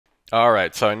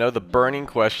Alright, so I know the burning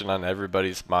question on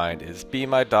everybody's mind is, be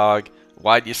my dog,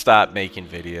 why'd you stop making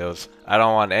videos? I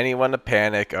don't want anyone to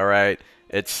panic, alright?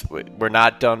 We're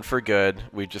not done for good.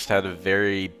 We just had a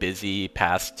very busy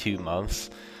past 2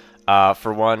 months.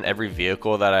 For one, every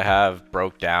vehicle that I have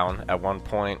broke down at one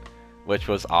point, which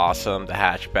was awesome. The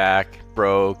hatchback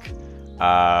broke.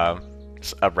 A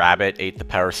rabbit ate the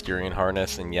power steering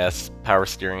harness, and yes, power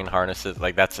steering harnesses,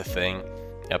 like, that's a thing,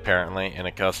 apparently, and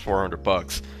it costs 400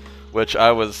 bucks. Which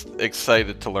I was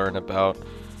excited to learn about.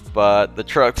 But the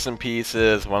truck's in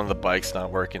pieces, one of the bikes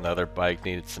not working, the other bike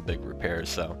needed some big repairs,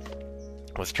 so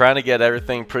I was trying to get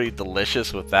everything pretty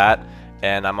delicious with that,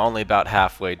 and I'm only about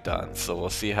halfway done, so we'll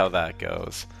see how that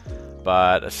goes.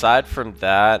 But aside from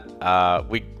that,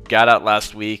 we got out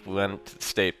last week, we went to the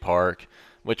state park,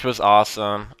 which was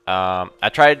awesome. I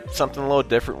tried something a little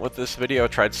different with this video. I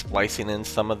tried splicing in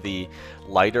some of the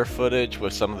lighter footage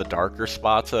with some of the darker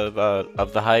spots of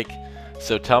the hike.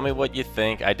 So tell me what you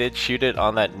think. I did shoot it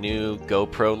on that new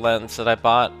GoPro lens that I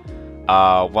bought.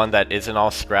 One that isn't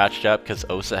all scratched up because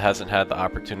Osa hasn't had the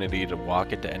opportunity to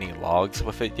walk into any logs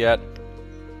with it yet.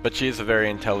 But she's a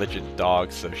very intelligent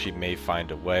dog, so she may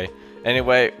find a way.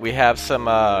 Anyway, we have some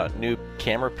new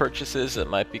camera purchases that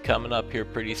might be coming up here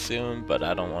pretty soon, but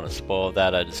I don't want to spoil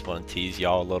that. I just want to tease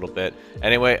y'all a little bit.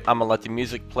 Anyway, I'm going to let the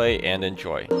music play and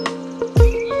enjoy.